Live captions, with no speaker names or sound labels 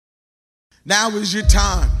Now is your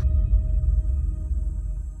time.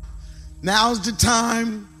 Now is the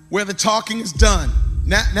time where the talking is done.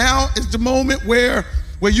 Now is the moment where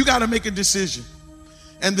you got to make a decision.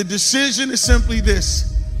 And the decision is simply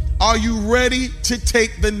this. Are you ready to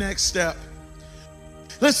take the next step?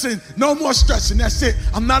 Listen, no more stressing. That's it.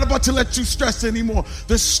 I'm not about to let you stress anymore.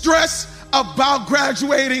 The stress about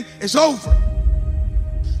graduating is over.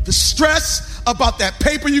 The stress about that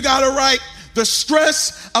paper you got to write, the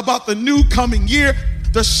stress about the new coming year,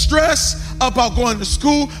 the stress about going to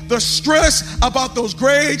school, the stress about those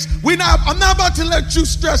grades. I'm not about to let you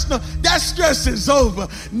stress. No, that stress is over.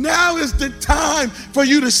 Now is the time for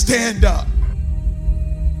you to stand up.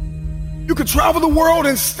 You can travel the world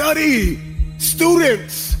and study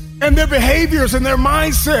students and their behaviors and their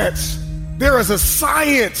mindsets. There is a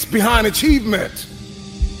science behind achievement.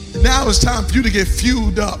 Now it's time for you to get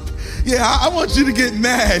fueled up. Yeah, I want you to get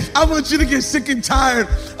mad. I want you to get sick and tired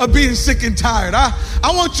of being sick and tired. I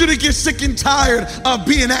want you to get sick and tired of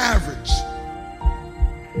being average.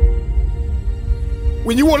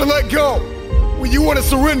 When you want to let go, when you want to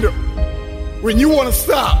surrender, when you want to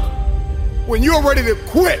stop, when you're ready to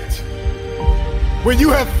quit, when you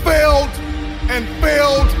have failed and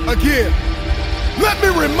failed again, let me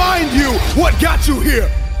remind you what got you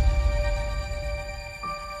here.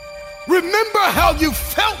 Remember how you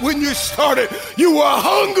felt when you started. You were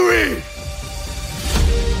hungry.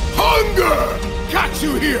 Hunger got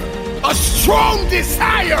you here. A strong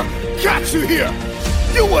desire got you here.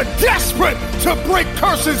 You were desperate to break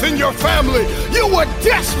curses in your family. You were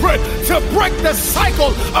desperate to break the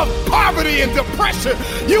cycle of poverty and depression.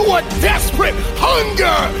 You were desperate.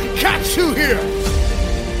 Hunger got you here.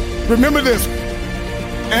 Remember this.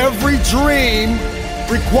 Every dream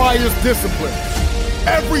requires discipline.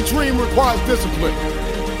 Every dream requires discipline.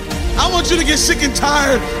 I want you to get sick and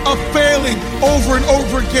tired of failing over and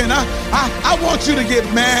over again. I want you to get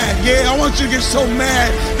mad. Yeah, I want you to get so mad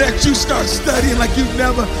that you start studying like you've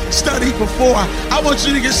never studied before. I want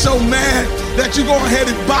you to get so mad that you go ahead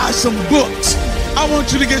and buy some books. I want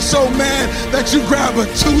you to get so mad that you grab a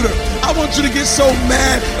tutor. I want you to get so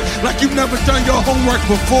mad like you've never done your homework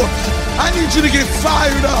before. I need you to get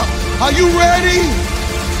fired up. Are you ready?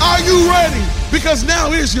 Are you ready? Because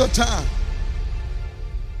now is your time.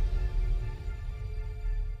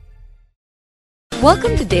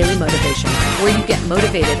 Welcome to Daily Motivation, where you get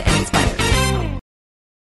motivated and inspired.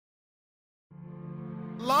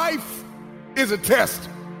 Life is a test.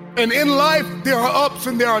 And in life, there are ups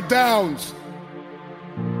and there are downs.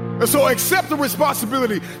 And so accept the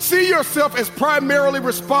responsibility. See yourself as primarily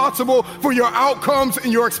responsible for your outcomes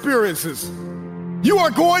and your experiences. You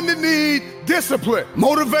are going to need discipline.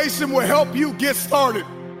 Motivation will help you get started.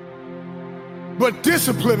 But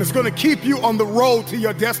discipline is going to keep you on the road to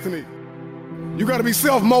your destiny. You got to be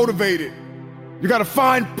self-motivated. You got to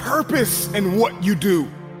find purpose in what you do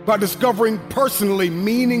by discovering personally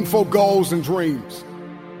meaningful goals and dreams.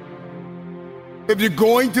 If you're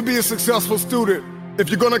going to be a successful student, if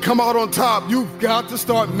you're going to come out on top, you've got to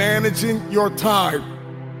start managing your time.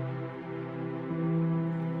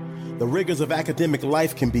 The rigors of academic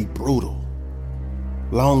life can be brutal.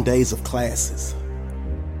 Long days of classes,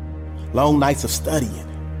 long nights of studying,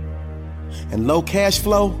 and low cash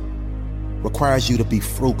flow requires you to be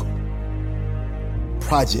frugal.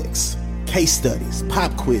 Projects, case studies,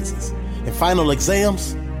 pop quizzes, and final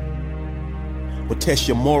exams will test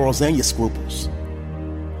your morals and your scruples.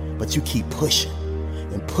 But you keep pushing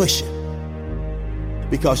and pushing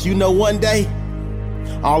because you know one day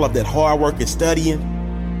all of that hard work and studying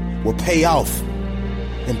will pay off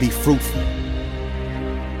and be fruitful.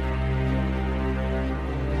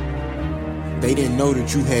 They didn't know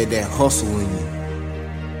that you had that hustle in you.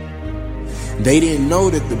 They didn't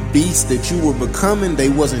know that the beast that you were becoming, they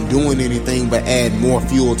wasn't doing anything but add more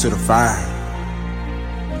fuel to the fire.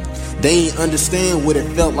 They didn't understand what it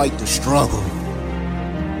felt like to struggle.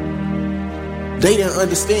 They didn't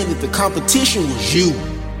understand that the competition was you.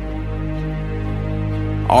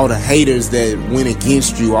 All the haters that went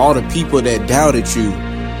against you, all the people that doubted you,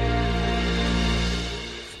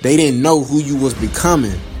 they didn't know who you was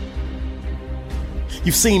becoming.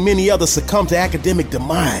 You've seen many others succumb to academic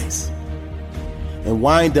demise and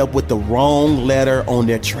wind up with the wrong letter on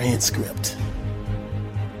their transcript.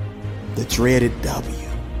 The dreaded W,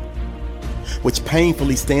 which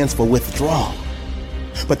painfully stands for withdrawal.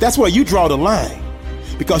 But that's where you draw the line,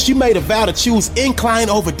 because you made a vow to choose incline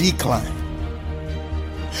over decline.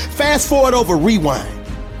 Fast forward over rewind,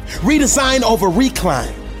 redesign over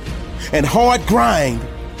recline, and hard grind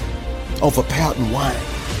over pout and wine.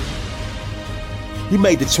 You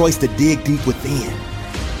made the choice to dig deep within.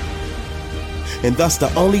 And thus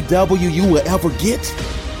the only W you will ever get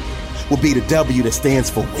will be the W that stands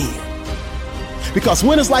for win. Because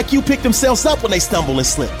winners like you pick themselves up when they stumble and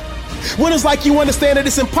slip. Winners like you understand that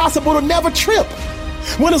it's impossible to never trip.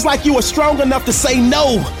 Winners like you are strong enough to say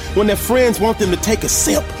no when their friends want them to take a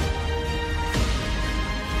sip.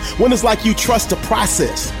 Winners like you trust the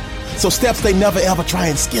process, so steps they never ever try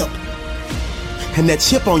and skip. And that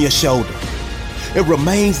chip on your shoulder, it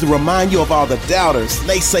remains to remind you of all the doubters,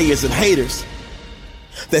 naysayers, and haters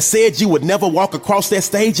that said you would never walk across that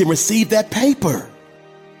stage and receive that paper.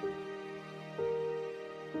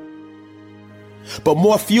 But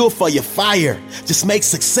more fuel for your fire just makes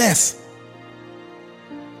success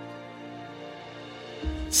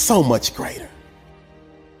so much greater.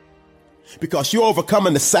 Because you're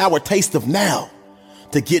overcoming the sour taste of now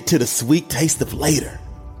to get to the sweet taste of later.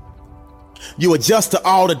 You adjust to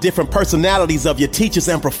all the different personalities of your teachers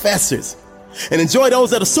and professors and enjoy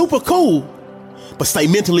those that are super cool, but stay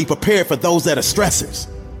mentally prepared for those that are stressors.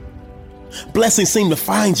 Blessings seem to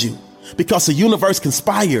find you because the universe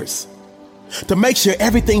conspires to make sure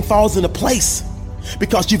everything falls into place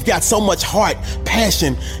because you've got so much heart,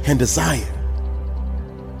 passion, and desire.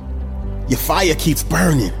 Your fire keeps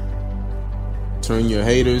burning. Turn your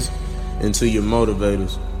haters into your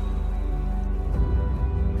motivators.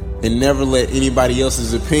 And never let anybody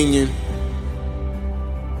else's opinion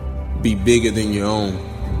be bigger than your own.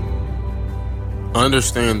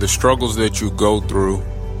 Understand the struggles that you go through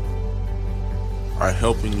are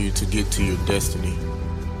helping you to get to your destiny.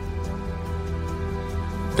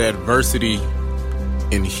 The adversity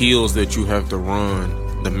and hills that you have to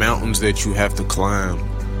run, the mountains that you have to climb,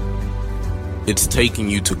 it's taking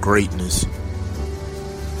you to greatness.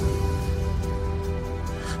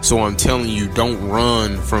 So I'm telling you, don't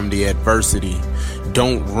run from the adversity.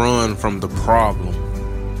 Don't run from the problem.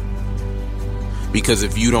 Because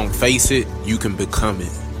if you don't face it, you can become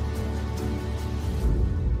it.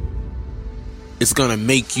 It's gonna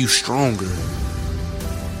make you stronger.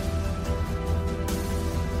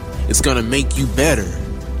 It's gonna make you better.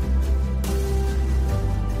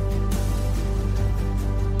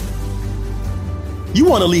 You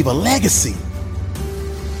want to leave a legacy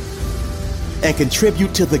and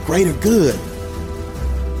contribute to the greater good.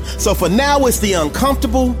 So for now, it's the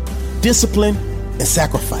uncomfortable, discipline, and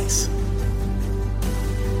sacrifice.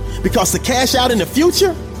 Because to cash out in the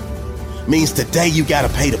future means today you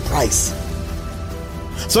gotta pay the price.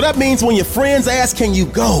 So that means when your friends ask, can you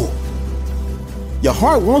go? Your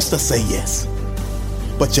heart wants to say yes,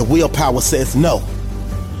 but your willpower says no.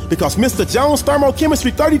 Because Mr. Jones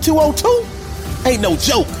Thermochemistry 3202 ain't no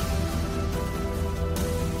joke.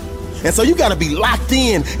 And so you gotta be locked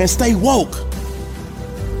in and stay woke.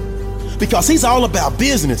 Because he's all about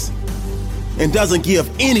business and doesn't give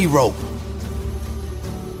any rope.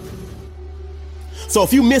 So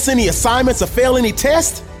if you miss any assignments or fail any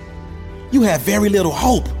test, you have very little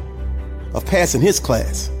hope of passing his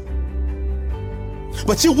class.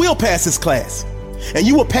 But you will pass his class, and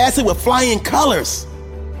you will pass it with flying colors.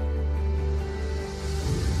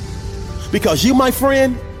 Because you, my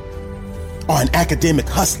friend, are an academic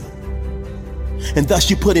hustler. And thus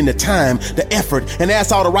you put in the time, the effort, and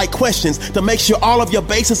ask all the right questions to make sure all of your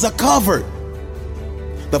bases are covered.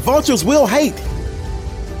 The vultures will hate.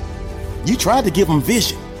 You tried to give them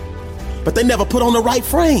vision, but they never put on the right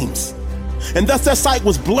frames. And thus their sight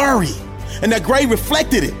was blurry, and their gray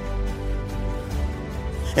reflected it.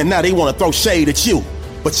 And now they want to throw shade at you,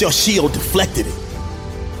 but your shield deflected it.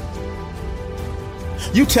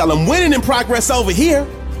 You tell them winning in progress over here,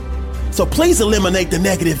 so please eliminate the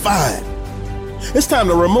negative vibe. It's time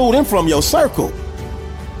to remove them from your circle.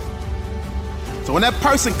 So when that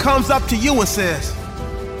person comes up to you and says,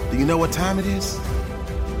 do you know what time it is?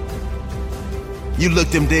 You look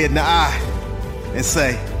them dead in the eye and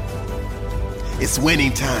say, it's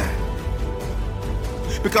winning time.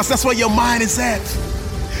 Because that's where your mind is at.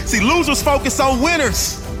 See, losers focus on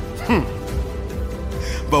winners.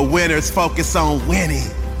 But winners focus on winning.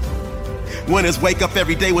 Winners wake up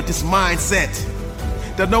every day with this mindset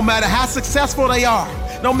that no matter how successful they are,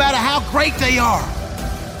 no matter how great they are,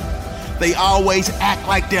 they always act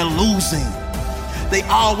like they're losing. They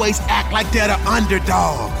always act like they're the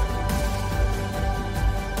underdog.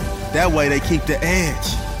 That way they keep the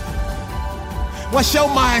edge. What's your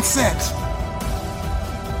mindset?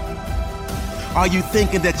 Are you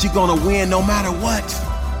thinking that you're gonna win no matter what?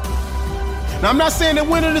 Now, I'm not saying that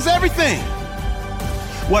winning is everything.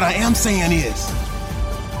 What I am saying is,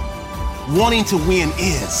 wanting to win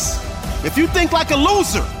is. If you think like a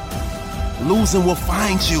loser, losing will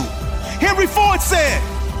find you. Henry Ford said,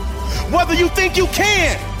 whether you think you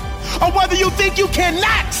can or whether you think you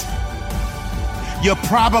cannot, you're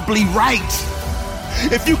probably right.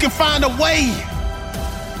 If you can find a way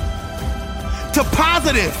to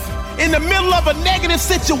positive in the middle of a negative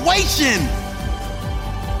situation,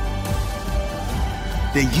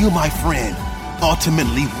 then you, my friend,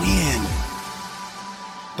 ultimately win.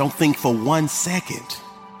 Don't think for 1 second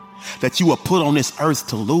that you were put on this earth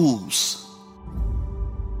to lose.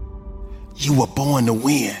 You were born to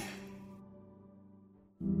win.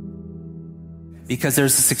 Because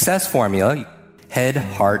there's a success formula: head,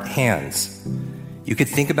 heart, hands. You could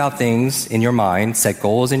think about things in your mind, set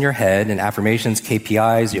goals in your head and affirmations,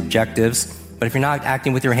 KPIs, your objectives, but if you're not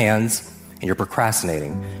acting with your hands and you're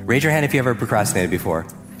procrastinating, raise your hand if you ever procrastinated before.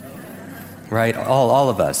 Right? All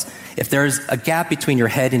of us. If there's a gap between your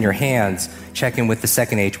head and your hands, check in with the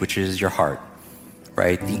second H, which is your heart.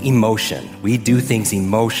 Right? The emotion. We do things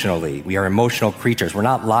emotionally. We are emotional creatures. We're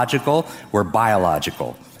not logical, we're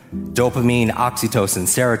biological. Dopamine, oxytocin,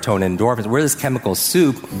 serotonin, endorphins, we're this chemical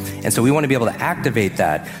soup, and so we want to be able to activate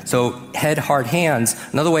that. So head, heart, hands,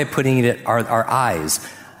 another way of putting it are our eyes.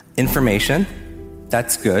 Information,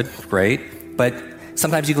 that's good, great, but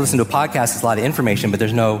sometimes you can listen to a podcast, there's a lot of information, but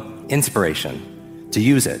there's no inspiration to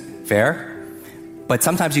use it. Fair? But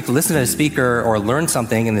sometimes you can listen to a speaker or learn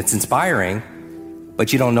something and it's inspiring,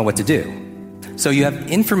 but you don't know what to do. So you have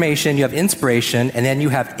information, you have inspiration, and then you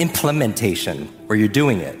have implementation, where you're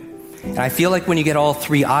doing it. And I feel like when you get all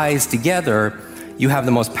three I's together, you have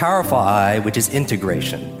the most powerful I, which is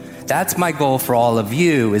integration. That's my goal for all of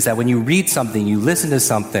you, is that when you read something, you listen to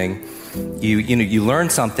something, you learn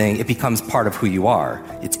something, it becomes part of who you are.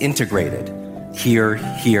 It's integrated. Here,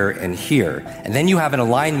 here, and here. And then you have an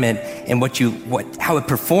alignment, and how it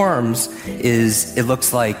performs is it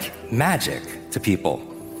looks like magic to people.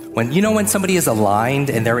 When somebody is aligned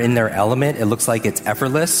and they're in their element, it looks like it's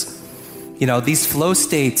effortless. These flow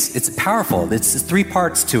states, it's powerful. It's 3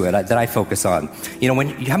 parts to it that I focus on. How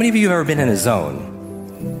many of you have ever been in a zone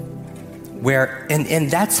where,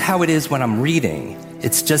 and that's how it is when I'm reading.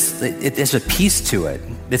 It's just, there's a piece to it.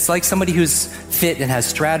 It's like somebody who's fit and has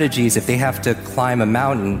strategies. If they have to climb a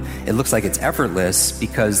mountain, it looks like it's effortless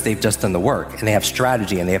because they've just done the work and they have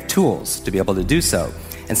strategy and they have tools to be able to do so.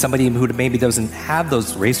 And somebody who maybe doesn't have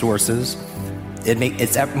those resources,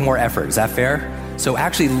 it's more effort. Is that fair? So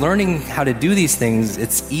actually learning how to do these things,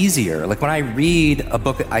 it's easier. Like when I read a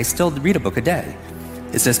book, I still read a book a day.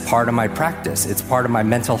 It's just part of my practice. It's part of my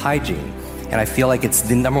mental hygiene. And I feel like it's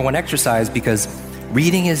the number one exercise because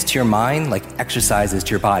reading is to your mind like exercise is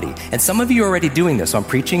to your body. And some of you are already doing this, so I'm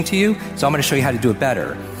preaching to you, so I'm going to show you how to do it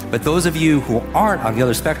better. But those of you who aren't on the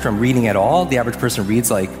other spectrum reading at all, the average person reads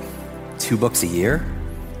like 2 books a year.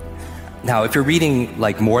 Now, if you're reading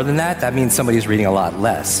like more than that, that means somebody's reading a lot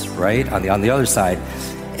less, right? On the other side.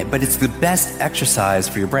 But it's the best exercise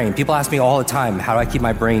for your brain. People ask me all the time, how do I keep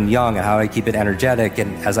my brain young and how do I keep it energetic?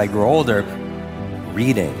 And as I grow older,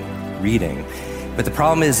 reading. But the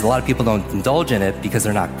problem is a lot of people don't indulge in it because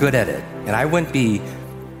they're not good at it. And I wouldn't be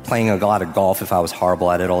playing a lot of golf if I was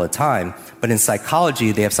horrible at it all the time. But in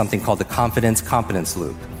psychology, they have something called the confidence-competence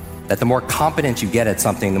loop. That the more competent you get at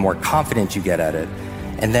something, the more confident you get at it.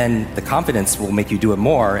 And then the confidence will make you do it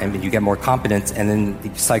more, and you get more confidence, and then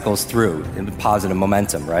it cycles through in positive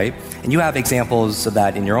momentum, right? And you have examples of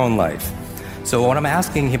that in your own life. So what I'm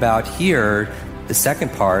asking about here, the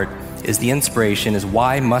second part, is the inspiration, is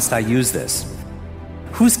why must I use this?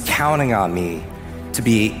 Who's counting on me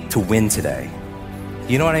to win today?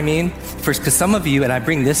 You know what I mean? First, because some of you, and I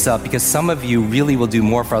bring this up because some of you really will do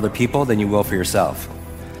more for other people than you will for yourself.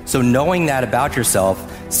 So knowing that about yourself,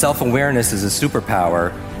 self-awareness is a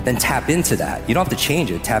superpower, then tap into that. You don't have to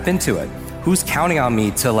change it, tap into it. Who's counting on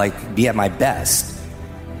me to be at my best?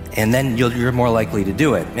 And then you're more likely to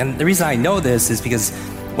do it. And the reason I know this is because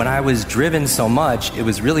when I was driven so much, it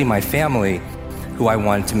was really my family who I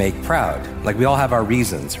wanted to make proud. Like we all have our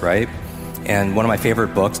reasons, right? And one of my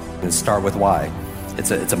favorite books is Start With Why.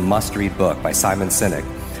 It's a must-read book by Simon Sinek.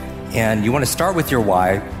 And you want to start with your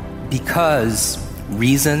why because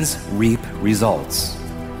reasons reap results.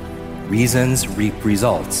 Reasons reap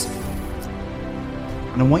results.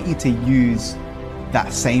 And I want you to use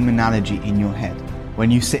that same analogy in your head.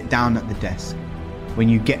 When you sit down at the desk, when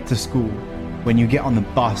you get to school, when you get on the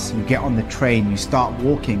bus, you get on the train, you start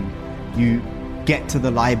walking, you get to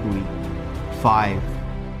the library. 5,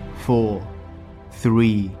 4,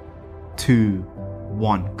 3, 2,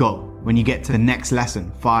 1, go. When you get to the next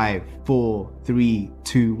lesson, 5, 4, 3,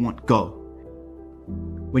 2, 1, go.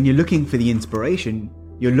 When you're looking for the inspiration,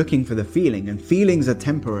 you're looking for the feeling, and feelings are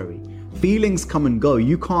temporary. Feelings come and go.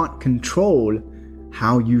 You can't control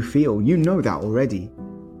how you feel. You know that already.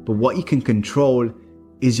 But what you can control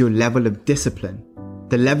is your level of discipline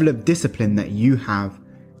the level of discipline that you have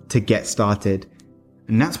to get started.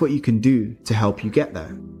 And that's what you can do to help you get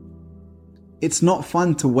there. It's not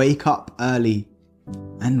fun to wake up early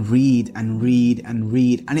and read and read and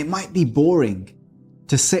read. And it might be boring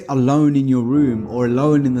to sit alone in your room or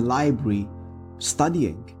alone in the library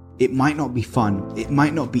studying. It might not be fun. It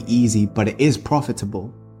might not be easy, but it is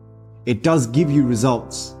profitable. It does give you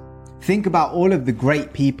results. Think about all of the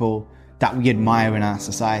great people that we admire in our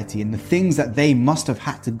society and the things that they must have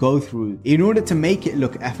had to go through in order to make it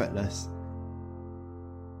look effortless.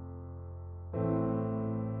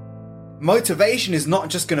 Motivation is not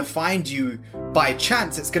just going to find you by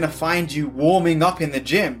chance. It's going to find you warming up in the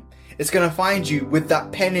gym. It's going to find you with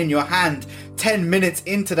that pen in your hand 10 minutes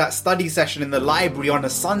into that study session in the library on a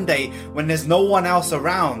Sunday when there's no one else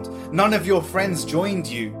around. None of your friends joined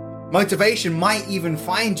you. Motivation might even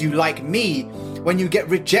find you, like me, when you get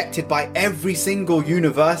rejected by every single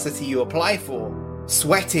university you apply for.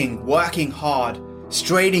 Sweating, working hard,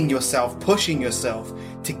 straining yourself, pushing yourself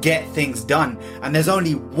to get things done. And there's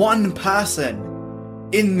only one person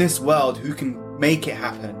in this world who can make it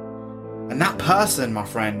happen. And that person, my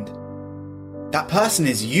friend, that person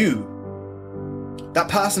is you. That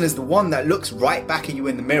person is the one that looks right back at you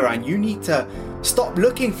in the mirror, and you need to stop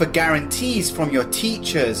looking for guarantees from your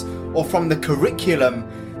teachers or from the curriculum.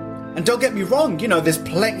 And don't get me wrong, there's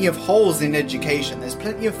plenty of holes in education. There's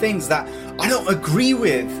plenty of things that I don't agree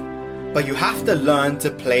with, but you have to learn to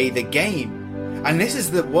play the game. And these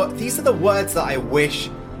are the words that I wish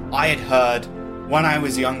I had heard when I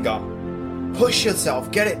was younger. Push yourself,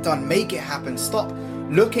 get it done, make it happen. Stop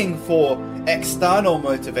looking for external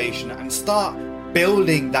motivation and start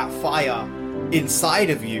building that fire inside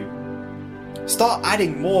of you. Start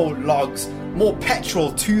adding more logs, more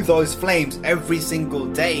petrol to those flames every single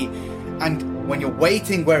day. And when you're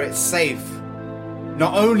waiting where it's safe,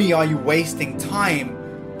 not only are you wasting time,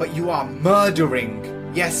 but you are murdering.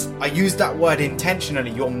 Yes, I use that word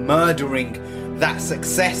intentionally. You're murdering that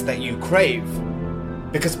success that you crave.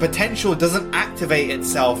 Because potential doesn't activate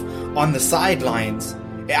itself on the sidelines.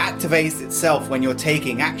 It activates itself when you're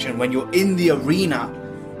taking action, when you're in the arena.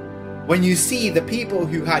 When you see the people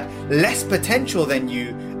who had less potential than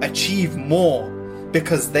you achieve more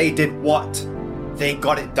because they did what? They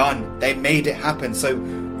got it done. They made it happen. So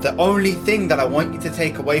the only thing that I want you to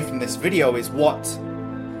take away from this video is what?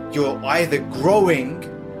 You're either growing,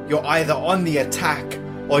 you're either on the attack,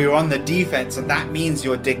 or you're on the defense, and that means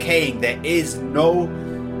you're decaying. There is no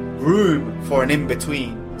room for an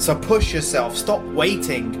in-between. So push yourself, stop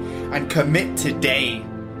waiting, and commit today.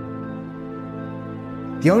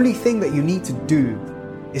 The only thing that you need to do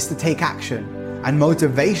is to take action, and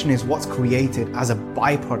motivation is what's created as a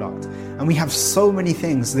byproduct. And we have so many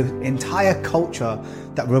things, the entire culture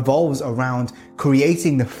that revolves around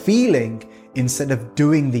creating the feeling instead of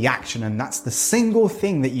doing the action. And that's the single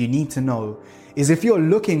thing that you need to know, is if you're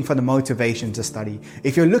looking for the motivation to study,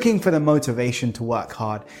 if you're looking for the motivation to work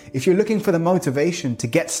hard, if you're looking for the motivation to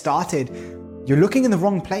get started, you're looking in the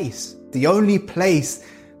wrong place. The only place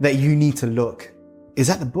that you need to look is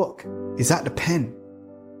at the book, is at the pen.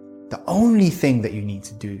 The only thing that you need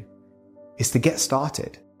to do is to get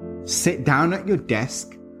started. Sit down at your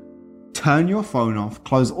desk, turn your phone off,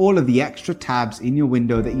 close all of the extra tabs in your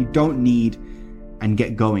window that you don't need, and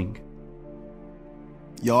get going.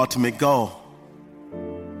 Your ultimate goal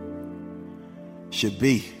should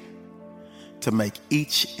be to make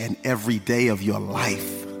each and every day of your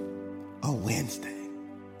life a Wednesday.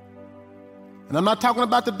 And I'm not talking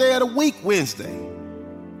about the day of the week Wednesday.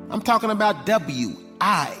 I'm talking about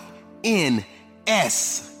W-I-N-S,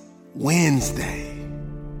 Wednesday.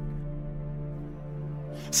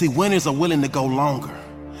 See, winners are willing to go longer,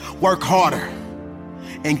 work harder,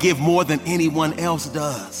 and give more than anyone else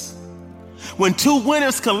does. When two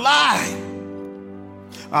winners collide,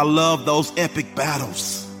 I love those epic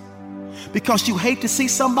battles because you hate to see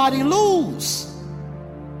somebody lose.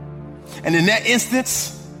 And in that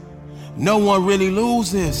instance, no one really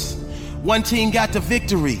loses. One team got the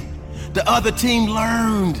victory. The other team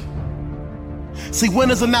learned. See,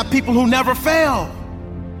 winners are not people who never fail.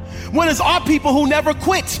 Winners are people who never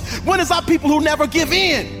quit. Winners are people who never give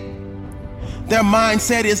in. Their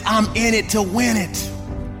mindset is, I'm in it to win it.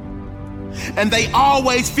 And they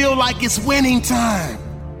always feel like it's winning time.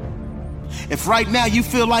 If right now you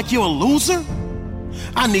feel like you're a loser,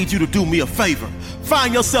 I need you to do me a favor.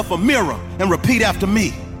 Find yourself a mirror and repeat after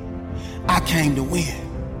me. I came to win.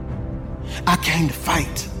 I came to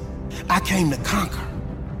fight. I came to conquer.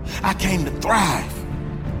 I came to thrive.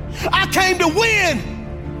 I came to win.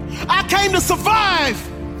 I came to survive.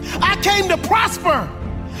 I came to prosper.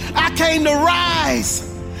 I came to rise.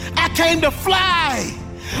 I came to fly.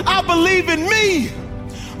 I believe in me.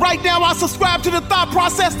 Right now, I subscribe to the thought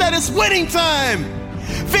process that it's winning time.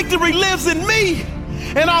 Victory lives in me.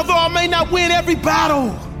 And although I may not win every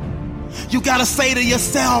battle, you gotta say to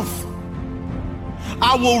yourself,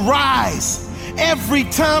 I will rise every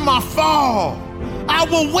time I fall. I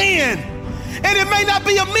will win. And it may not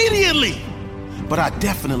be immediately, but I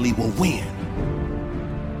definitely will win.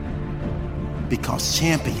 Because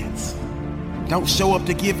champions don't show up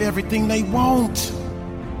to give everything they want.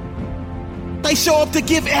 They show up to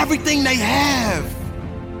give everything they have.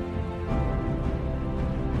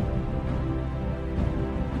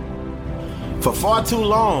 For far too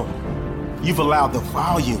long, you've allowed the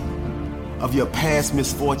volume of your past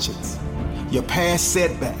misfortunes, your past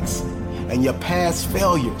setbacks, and your past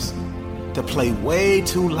failures to play way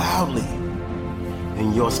too loudly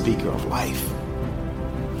in your speaker of life.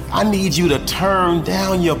 I need you to turn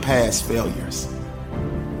down your past failures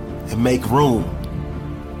and make room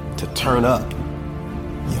to turn up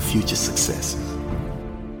your future successes.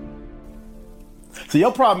 So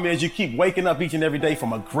your problem is you keep waking up each and every day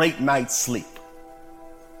from a great night's sleep.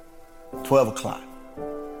 12 o'clock,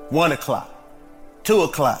 1 o'clock, 2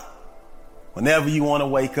 o'clock, whenever you want to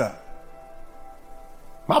wake up.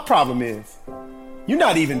 My problem is you're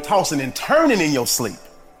not even tossing and turning in your sleep.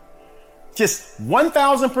 Just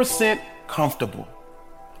 1,000% comfortable.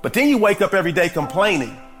 But then you wake up every day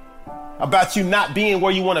complaining about you not being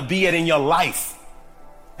where you want to be at in your life.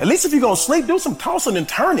 At least if you're going to sleep, do some tossing and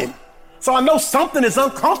turning. So I know something is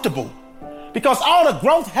uncomfortable. Because all the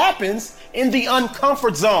growth happens in the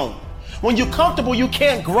uncomfort zone. When you're comfortable, you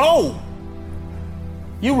can't grow.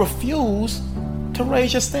 You refuse to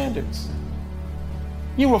raise your standards.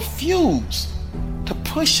 You refuse to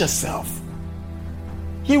push yourself.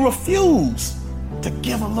 You refuse to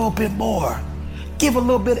give a little bit more, give a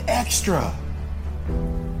little bit extra.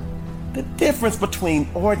 The difference between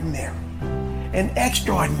ordinary and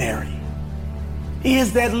extraordinary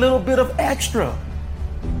is that little bit of extra.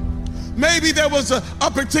 Maybe there was a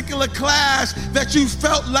particular class that you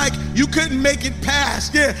felt like you couldn't make it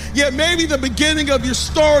past. Yeah, maybe the beginning of your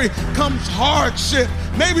story comes hardship.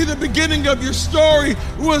 Maybe the beginning of your story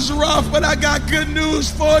was rough, but I got good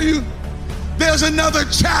news for you. There's another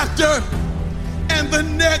chapter, and the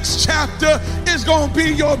next chapter is gonna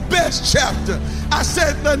be your best chapter. I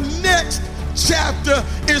said the next chapter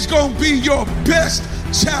is gonna be your best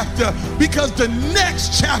chapter, because the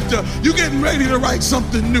next chapter, you're getting ready to write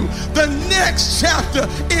something new. The next chapter,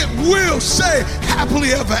 it will say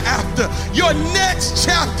happily ever after. Your next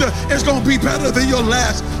chapter is gonna be better than your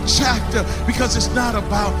last chapter, because it's not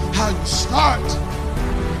about how you start,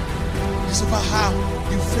 it's about how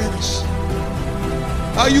you finish.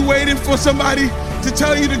 Are you waiting for somebody to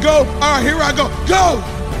tell you to go? All right, here I go. Go!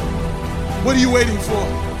 What are you waiting for?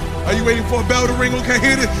 Are you waiting for a bell to ring? Okay,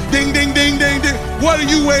 hit it. Ding, ding, ding, ding, ding. What are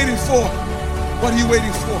you waiting for? What are you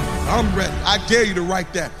waiting for? I'm ready. I dare you to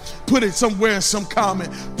write that. Put it somewhere in some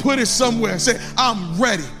comment. Put it somewhere. Say, I'm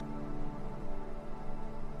ready.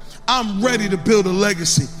 I'm ready to build a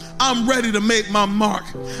legacy. I'm ready to make my mark.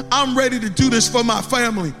 I'm ready to do this for my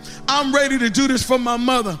family. I'm ready to do this for my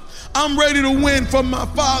mother. I'm ready to win for my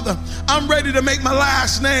father. I'm ready to make my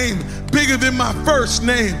last name bigger than my first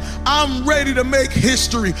name. I'm ready to make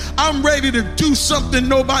history. I'm ready to do something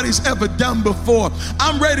nobody's ever done before.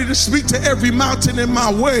 I'm ready to speak to every mountain in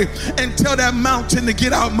my way and tell that mountain to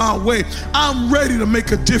get out my way. I'm ready to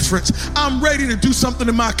make a difference. I'm ready to do something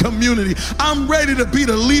in my community. I'm ready to be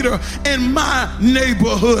the leader in my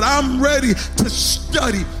neighborhood. I'm ready to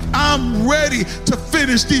study. I'm ready to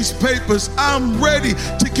finish these papers. I'm ready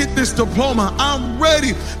to get this diploma. I'm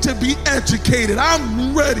ready to be educated.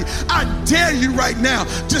 I'm ready. I dare you right now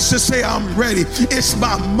just to say I'm ready. It's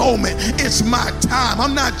my moment. It's my time.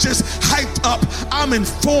 I'm not just hyped up. I'm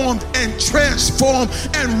informed and transformed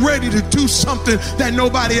and ready to do something that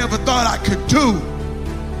nobody ever thought I could do.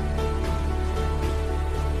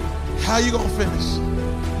 How you gonna finish?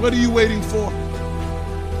 What are you waiting for?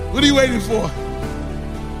 What are you waiting for?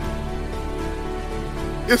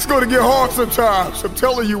 It's going to get hard sometimes. I'm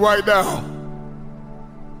telling you right now.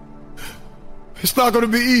 It's not going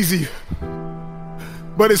to be easy,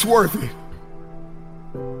 but it's worth it.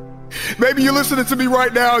 Maybe you're listening to me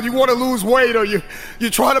right now and you want to lose weight, or you're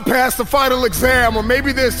trying to pass the final exam, or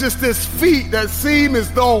maybe there's just this feat that seems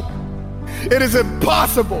as though it is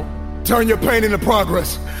impossible. Turn your pain into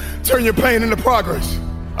progress. Turn your pain into progress.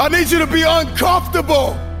 I need you to be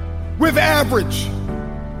uncomfortable with average.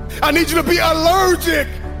 I need you to be allergic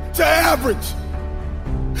to average.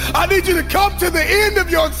 I need you to come to the end of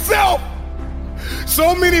yourself.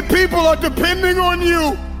 So many people are depending on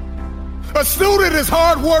you. A student is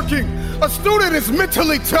hardworking, A student is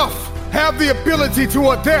mentally tough, have the ability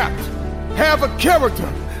to adapt, have a character,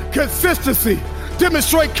 consistency,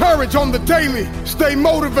 demonstrate courage on the daily, stay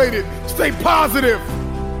motivated, stay positive,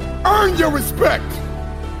 earn your respect,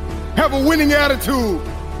 have a winning attitude,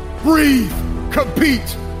 breathe,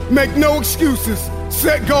 compete, make no excuses,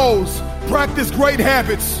 set goals, practice great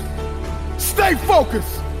habits, stay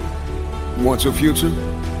focused. You want your future?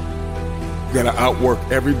 You gotta outwork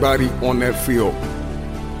everybody on that field.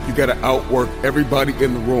 You gotta outwork everybody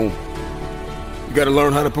in the room. You gotta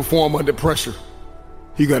learn how to perform under pressure.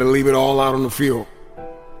 You gotta leave it all out on the field.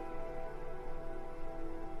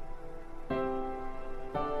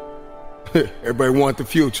 Everybody wants the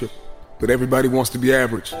future, but everybody wants to be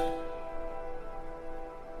average.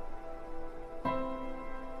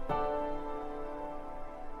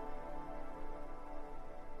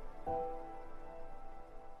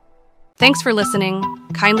 Thanks for listening.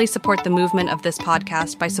 Kindly support the movement of this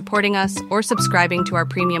podcast by supporting us or subscribing to our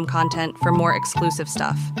premium content for more exclusive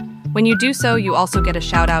stuff. When you do so, you also get a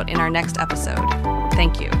shout out in our next episode.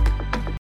 Thank you.